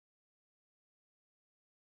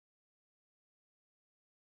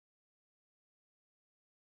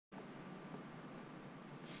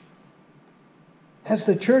As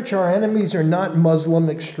the church, our enemies are not Muslim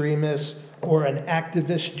extremists or an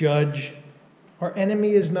activist judge. Our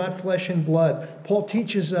enemy is not flesh and blood. Paul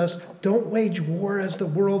teaches us, don't wage war as the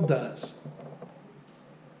world does.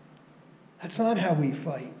 That's not how we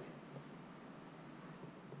fight.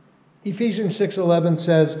 Ephesians 6:11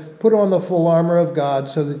 says, put on the full armor of God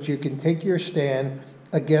so that you can take your stand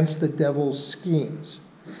against the devil's schemes.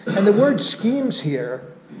 And the word schemes here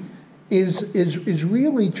is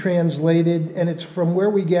really translated, and it's from where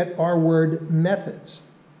we get our word methods.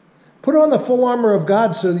 Put on the full armor of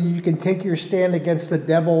God so that you can take your stand against the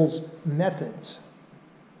devil's methods.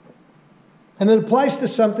 And it applies to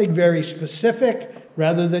something very specific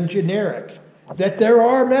rather than generic. That there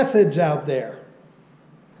are methods out there.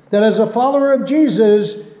 That as a follower of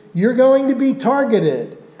Jesus, you're going to be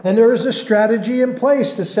targeted. And there is a strategy in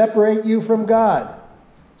place to separate you from God.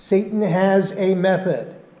 Satan has a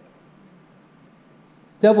method.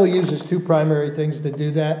 The devil uses two primary things to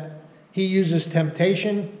do that. He uses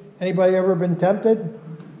temptation. Anybody ever been tempted?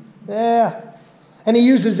 Yeah. And he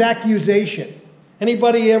uses accusation.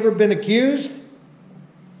 Anybody ever been accused?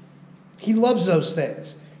 He loves those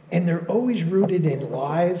things. And they're always rooted in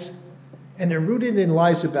lies. And they're rooted in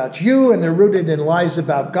lies about you, and they're rooted in lies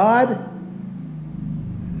about God.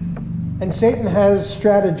 And Satan has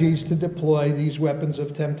strategies to deploy these weapons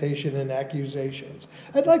of temptation and accusations.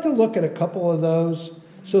 I'd like to look at a couple of those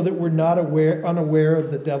so that we're not unaware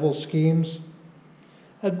of the devil's schemes.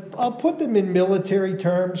 I'll put them in military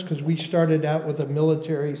terms because we started out with a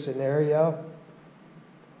military scenario.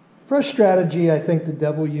 First strategy I think the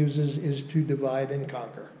devil uses is to divide and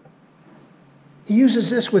conquer. He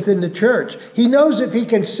uses this within the church. He knows if he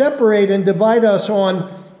can separate and divide us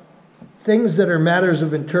on things that are matters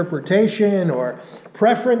of interpretation or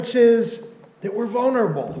preferences, that we're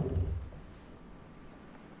vulnerable.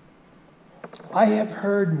 I have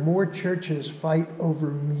heard more churches fight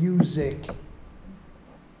over music.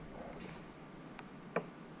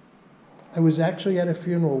 I was actually at a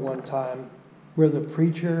funeral one time where the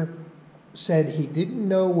preacher said he didn't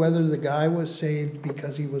know whether the guy was saved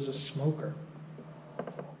because he was a smoker.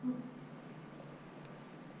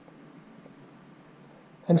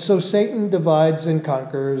 And so Satan divides and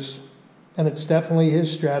conquers, and it's definitely his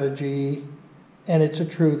strategy, and it's a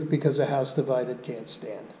truth because a house divided can't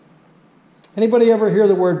stand. Anybody ever hear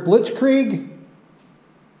the word blitzkrieg?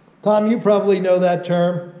 Tom, you probably know that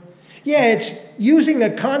term. Yeah, it's using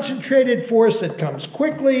a concentrated force that comes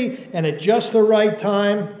quickly and at just the right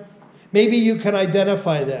time. Maybe you can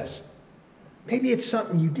identify this. Maybe it's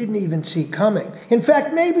something you didn't even see coming. In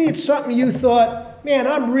fact, maybe it's something you thought, man,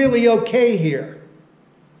 I'm really okay here.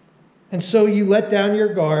 And so you let down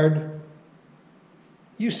your guard.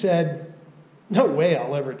 You said, no way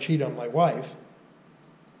I'll ever cheat on my wife.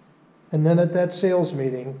 And then at that sales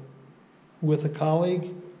meeting with a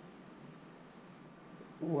colleague,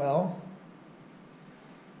 well.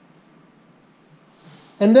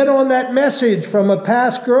 And then on that message from a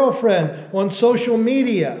past girlfriend on social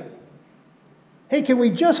media, hey, can we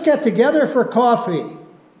just get together for coffee?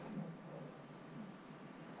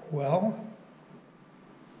 Well,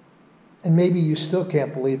 and maybe you still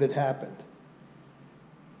can't believe it happened.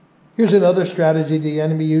 Here's another strategy the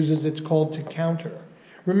enemy uses. It's called to counter.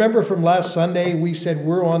 Remember from last Sunday, we said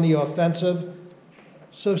we're on the offensive.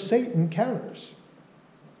 So Satan counters.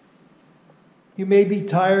 You may be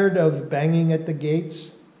tired of banging at the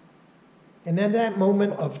gates. And in that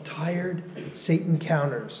moment of tired, Satan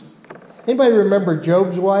counters. Anybody remember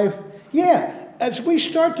Job's wife? Yeah, as we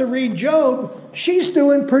start to read Job, she's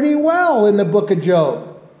doing pretty well in the book of Job.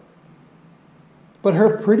 But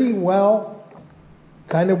her pretty well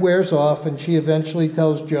kind of wears off, and she eventually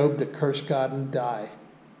tells Job to curse God and die.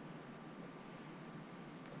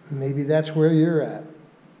 Maybe that's where you're at.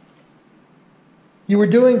 You were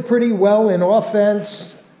doing pretty well in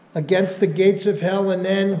offense against the gates of hell, and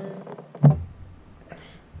then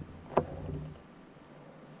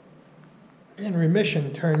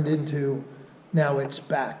remission turned into, now it's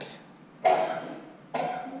back.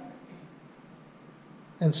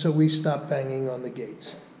 And so we stopped banging on the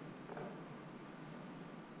gates.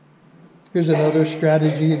 Here's another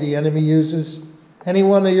strategy the enemy uses.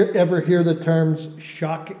 Anyone ever hear the terms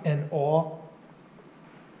shock and awe?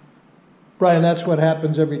 Brian, that's what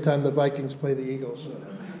happens every time the Vikings play the Eagles.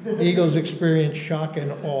 The Eagles experience shock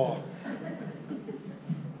and awe.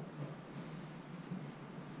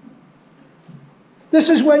 This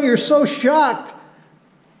is when you're so shocked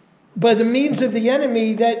by the means of the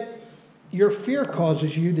enemy that your fear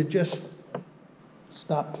causes you to just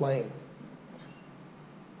stop playing.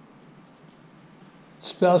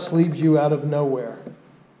 Spouse leaves you out of nowhere.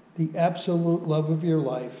 The absolute love of your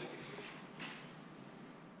life.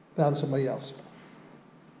 found somebody else.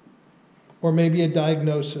 Or maybe a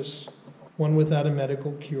diagnosis, one without a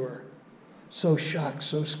medical cure. So shocked,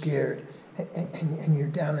 so scared, and you're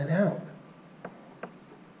down and out.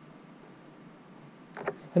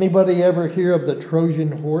 Anybody ever hear of the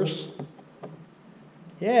Trojan horse?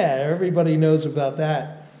 Yeah, everybody knows about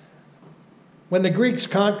that. When the Greeks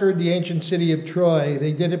conquered the ancient city of Troy,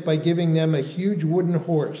 they did it by giving them a huge wooden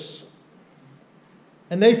horse.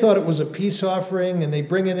 And they thought it was a peace offering, and they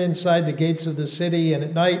bring it inside the gates of the city, and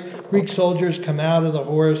at night, Greek soldiers come out of the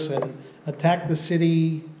horse and attack the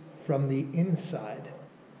city from the inside.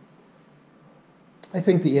 I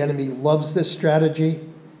think the enemy loves this strategy.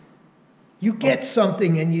 You get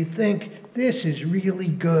something and you think, this is really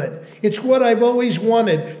good. It's what I've always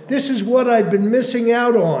wanted. This is what I've been missing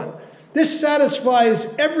out on. This satisfies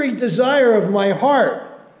every desire of my heart.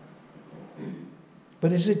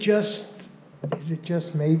 But is it just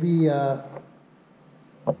maybe a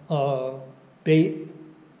bait?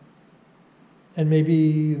 And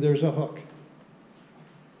maybe there's a hook.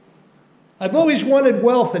 I've always wanted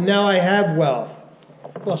wealth, and now I have wealth.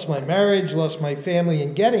 Lost my marriage, lost my family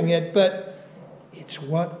in getting it, but it's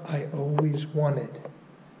what I always wanted.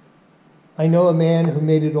 I know a man who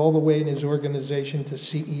made it all the way in his organization to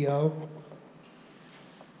CEO.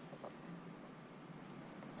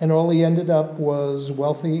 And all he ended up was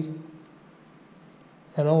wealthy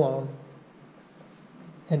and alone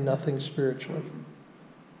and nothing spiritually.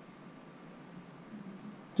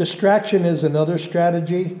 Distraction is another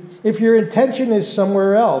strategy. If your intention is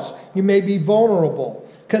somewhere else, you may be vulnerable.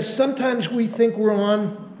 Because sometimes we think we're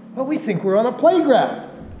on a playground.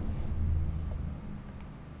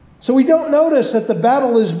 So we don't notice that the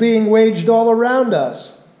battle is being waged all around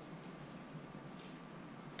us.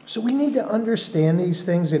 So we need to understand these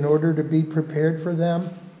things in order to be prepared for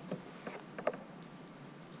them.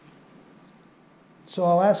 So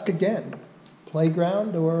I'll ask again,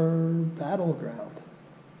 playground or battleground?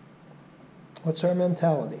 What's our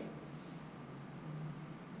mentality?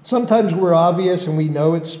 Sometimes we're obvious and we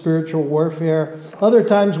know it's spiritual warfare. Other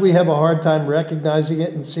times we have a hard time recognizing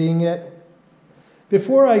it and seeing it.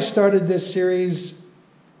 Before I started this series,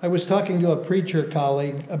 I was talking to a preacher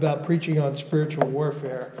colleague about preaching on spiritual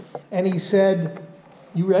warfare. And he said,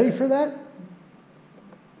 "You ready for that?"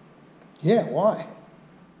 "Yeah, why?"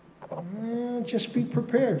 "Just be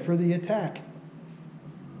prepared for the attack."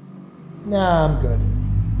 "Nah, I'm good."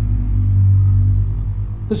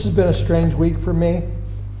 This has been a strange week for me.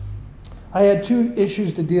 I had 2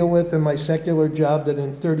 issues to deal with in my secular job that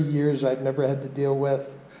in 30 years I've never had to deal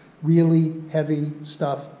with. Really heavy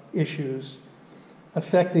stuff, issues,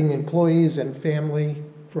 affecting employees and family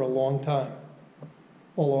for a long time.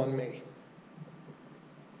 All on me.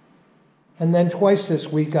 And then twice this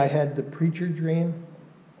week I had the preacher dream.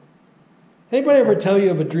 Anybody ever tell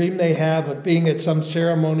you of a dream they have of being at some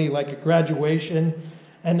ceremony like a graduation,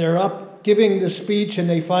 and they're up giving the speech and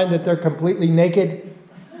they find that they're completely naked?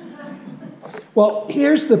 Well,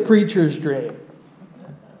 here's the preacher's dream.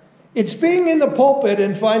 It's being in the pulpit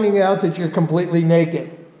and finding out that you're completely naked.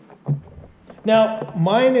 Now,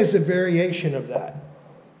 mine is a variation of that.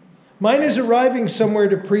 Mine is arriving somewhere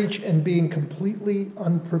to preach and being completely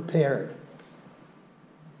unprepared.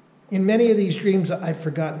 In many of these dreams, I've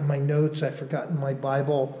forgotten my notes, I've forgotten my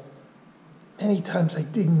Bible. Many times I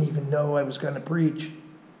didn't even know I was going to preach.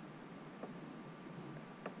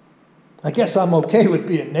 I guess I'm okay with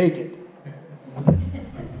being naked.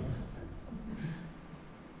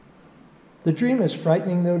 The dream is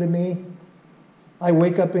frightening, though, to me. I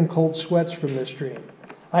wake up in cold sweats from this dream.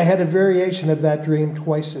 I had a variation of that dream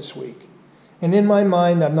twice this week. And in my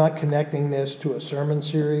mind, I'm not connecting this to a sermon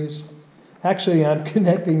series. Actually, I'm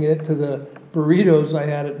connecting it to the burritos I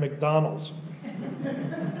had at McDonald's.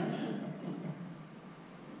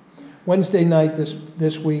 Wednesday night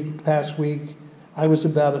past week, I was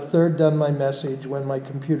about a third done my message when my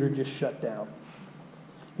computer just shut down.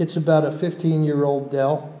 It's about a 15-year-old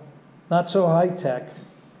Dell, not so high-tech,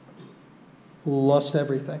 who lost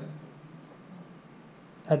everything.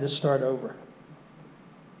 Had to start over.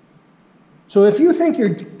 So if you think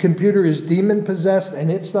your computer is demon-possessed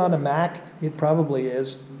and it's not a Mac, it probably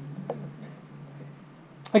is.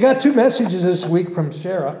 I got 2 messages this week from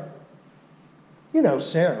Sarah. You know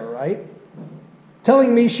Sarah, right?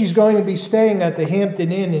 Telling me she's going to be staying at the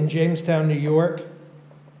Hampton Inn in Jamestown, New York,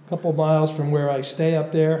 a couple miles from where I stay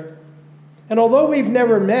up there. And although we've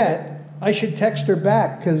never met, I should text her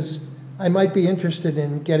back because I might be interested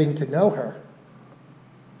in getting to know her.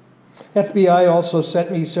 FBI also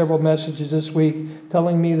sent me several messages this week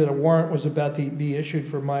telling me that a warrant was about to be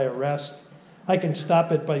issued for my arrest. I can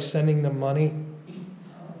stop it by sending them money.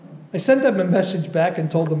 I sent them a message back and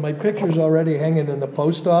told them my picture's already hanging in the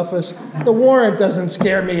post office. The warrant doesn't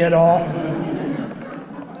scare me at all.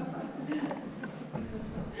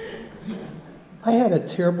 I had a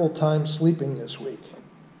terrible time sleeping this week.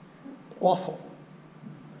 Awful.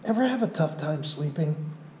 Ever have a tough time sleeping?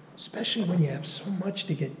 Especially when you have so much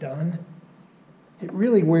to get done. It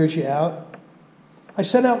really wears you out. I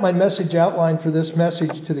sent out my message outline for this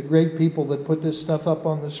message to the great people that put this stuff up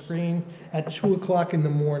on the screen at 2 o'clock in the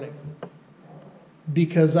morning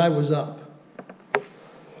because I was up.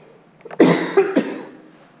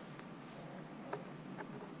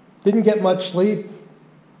 Didn't get much sleep,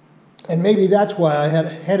 and maybe that's why I had a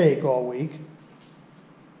headache all week.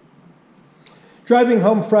 Driving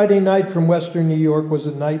home Friday night from Western New York was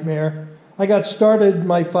a nightmare. I got started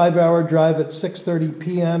my 5-hour drive at 6:30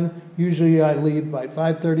 p.m. Usually I leave by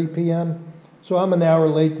 5:30 p.m., so I'm an hour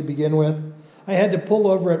late to begin with. I had to pull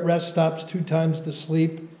over at rest stops 2 times to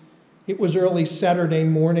sleep. It was early Saturday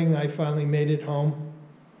morning. I finally made it home.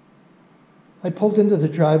 I pulled into the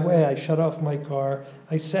driveway. I shut off my car.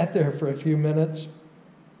 I sat there for a few minutes.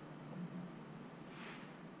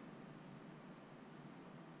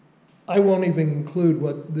 I won't even include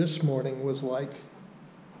what this morning was like.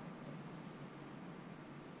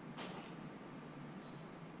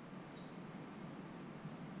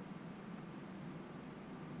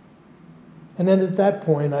 And then at that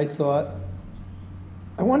point, I thought,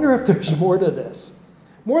 I wonder if there's more to this.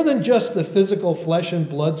 More than just the physical flesh and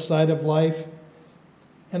blood side of life.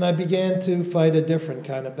 And I began to fight a different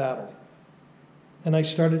kind of battle. And I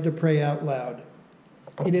started to pray out loud.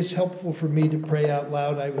 It is helpful for me to pray out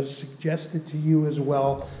loud. I would suggest it to you as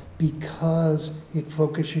well because it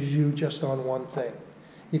focuses you just on one thing.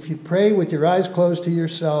 If you pray with your eyes closed to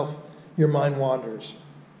yourself, your mind wanders.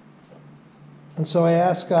 And so I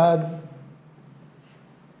asked God,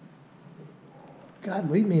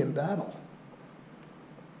 lead me in battle.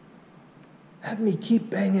 Have me keep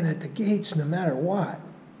banging at the gates no matter what.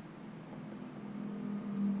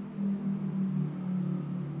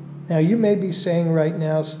 Now, you may be saying right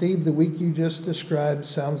now, Steve, the week you just described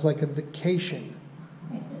sounds like a vacation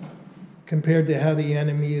compared to how the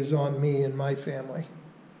enemy is on me and my family.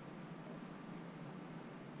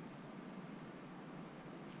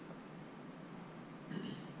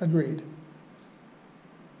 Agreed.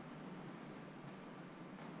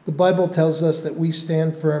 The Bible tells us that we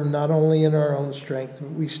stand firm not only in our own strength,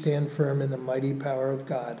 but we stand firm in the mighty power of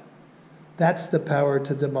God. That's the power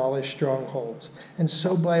to demolish strongholds. And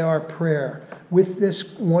so by our prayer, with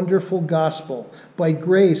this wonderful gospel, by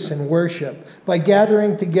grace and worship, by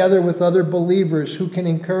gathering together with other believers who can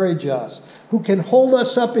encourage us, who can hold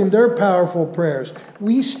us up in their powerful prayers,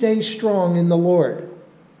 we stay strong in the Lord.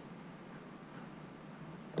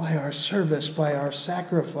 By our service, by our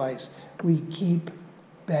sacrifice, we keep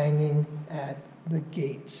banging at the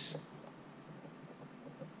gates.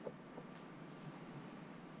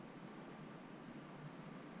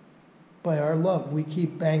 By our love, we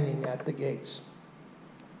keep banging at the gates.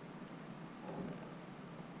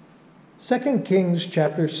 2 Kings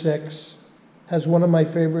chapter 6 has one of my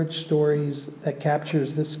favorite stories that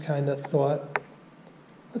captures this kind of thought.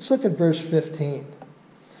 Let's look at verse 15.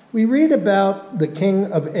 We read about the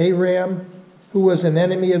king of Aram, who was an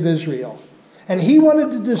enemy of Israel. And he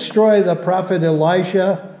wanted to destroy the prophet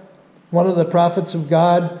Elisha, one of the prophets of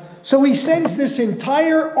God. So he sends this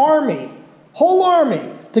entire army, whole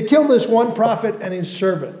army, to kill this one prophet and his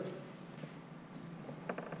servant.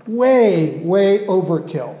 Way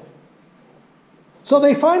overkill. So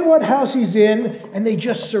they find what house he's in, and they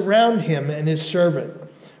just surround him and his servant.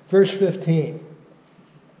 Verse 15.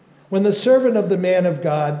 When the servant of the man of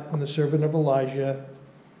God, when the servant of Elijah,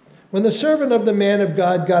 when the servant of the man of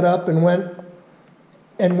God got up and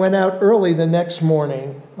went out early the next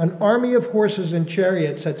morning, an army of horses and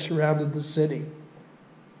chariots had surrounded the city.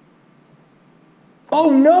 "Oh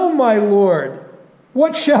no, my lord,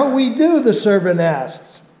 what shall we do?" the servant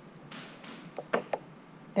asks.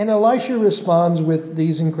 And Elisha responds with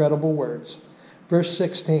these incredible words. Verse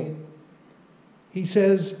 16. He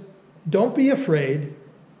says, "Don't be afraid."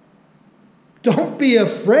 Don't be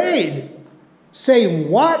afraid. Say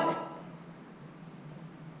what?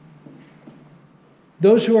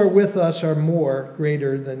 Those who are with us are more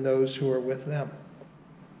greater than those who are with them.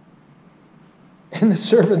 And the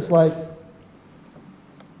servant's like,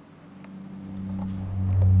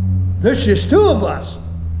 "There's just 2 of us.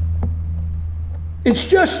 It's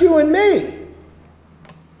just you and me.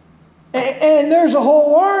 And there's a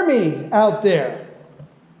whole army out there."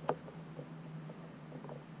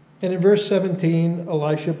 And in verse 17,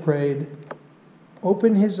 Elisha prayed,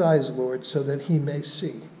 "Open his eyes, Lord, so that he may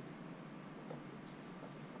see."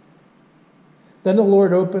 Then the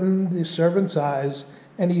Lord opened the servant's eyes,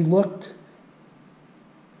 and he looked,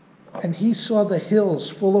 and he saw the hills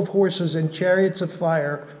full of horses and chariots of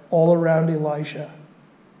fire all around Elisha.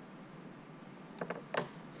 I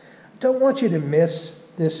don't want you to miss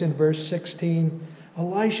this in verse 16.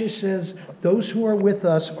 Elisha says, those who are with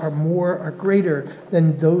us are greater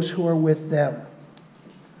than those who are with them.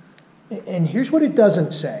 And here's what it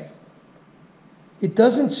doesn't say. It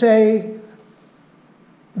doesn't say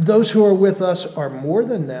those who are with us are more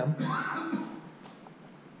than them.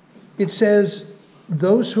 It says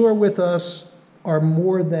those who are with us are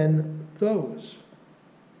more than those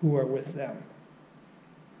who are with them.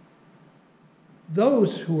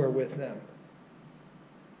 Those who are with them.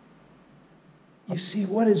 You see,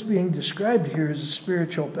 what is being described here is a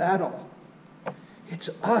spiritual battle. It's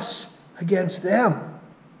us against them.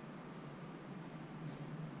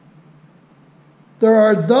 There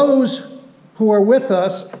are those who are with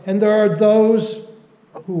us, and there are those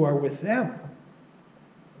who are with them.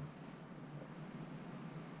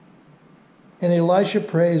 And Elisha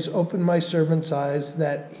prays, open my servant's eyes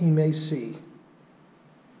that he may see.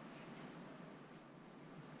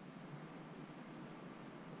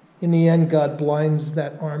 In the end, God blinds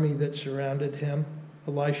that army that surrounded him.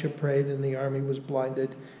 Elisha prayed and the army was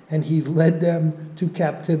blinded, and he led them to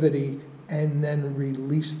captivity and then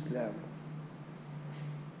released them.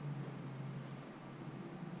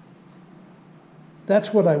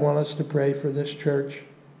 That's what I want us to pray for this church.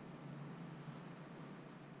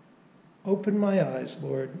 Open my eyes,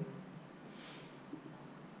 Lord.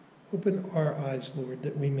 Open our eyes, Lord,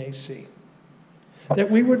 that we may see. That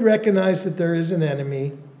we would recognize that there is an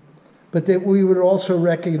enemy, but that we would also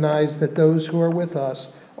recognize that those who are with us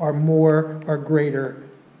are greater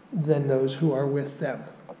than those who are with them.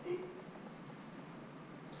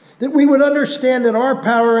 That we would understand that our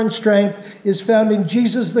power and strength is found in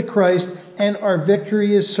Jesus the Christ, and our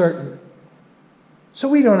victory is certain. So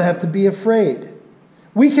we don't have to be afraid.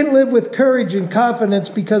 We can live with courage and confidence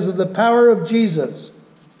because of the power of Jesus.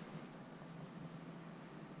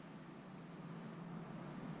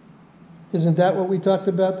 Isn't that what we talked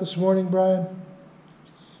about this morning, Brian?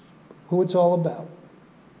 Who it's all about.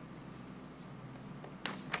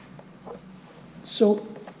 So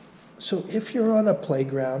if you're on a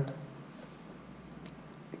playground,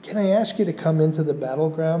 can I ask you to come into the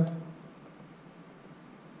battleground?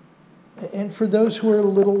 And for those who are a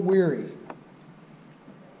little weary,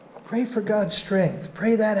 pray for God's strength.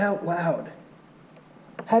 Pray that out loud.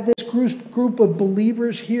 Have this group of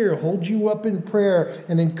believers here hold you up in prayer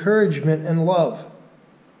and encouragement and love.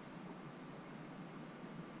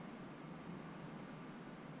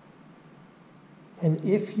 And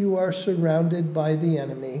if you are surrounded by the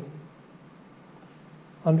enemy,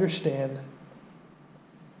 understand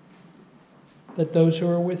that those who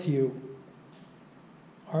are with you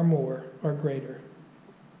are greater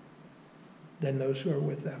than those who are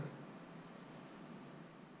with them.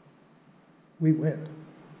 We win.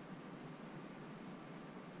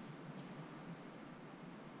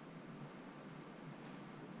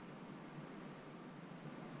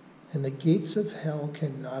 And the gates of hell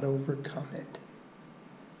cannot overcome it.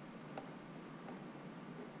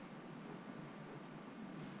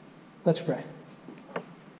 Let's pray.